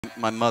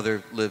My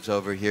mother lives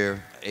over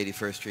here,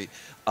 81st Street.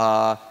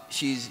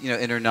 She's,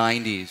 in her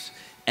 90s,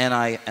 and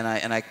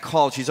I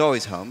called. She's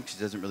always home. She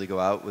doesn't really go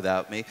out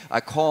without me. I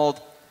called,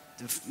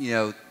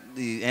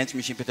 the answer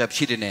machine picked up.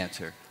 She didn't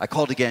answer. I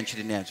called again. She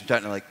didn't answer. I'm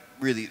starting to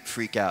really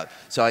freak out.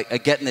 So I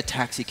get in the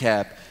taxi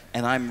cab,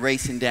 and I'm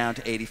racing down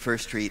to 81st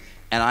Street,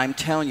 and I'm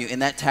telling you, in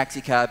that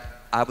taxi cab,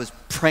 I was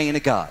praying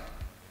to God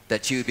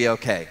that she would be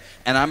okay.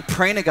 And I'm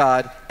praying to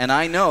God, and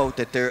I know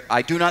that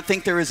I do not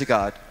think there is a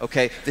God,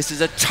 okay? This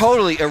is a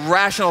totally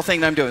irrational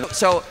thing that I'm doing.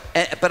 So,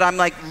 but I'm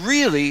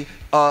really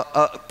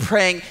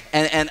praying,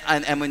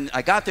 and when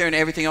I got there and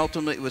everything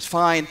ultimately was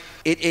fine,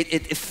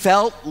 it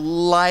felt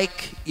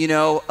like,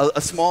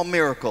 a small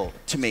miracle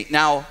to me.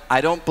 Now,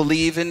 I don't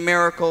believe in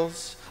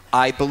miracles.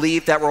 I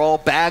believe that we're all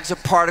bags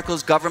of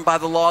particles governed by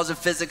the laws of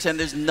physics, and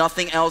there's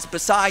nothing else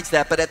besides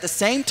that. But at the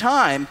same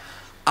time,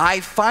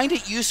 I find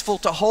it useful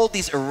to hold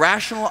these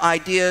irrational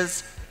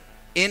ideas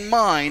in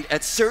mind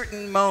at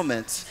certain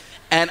moments,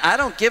 and I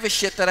don't give a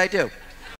shit that I do.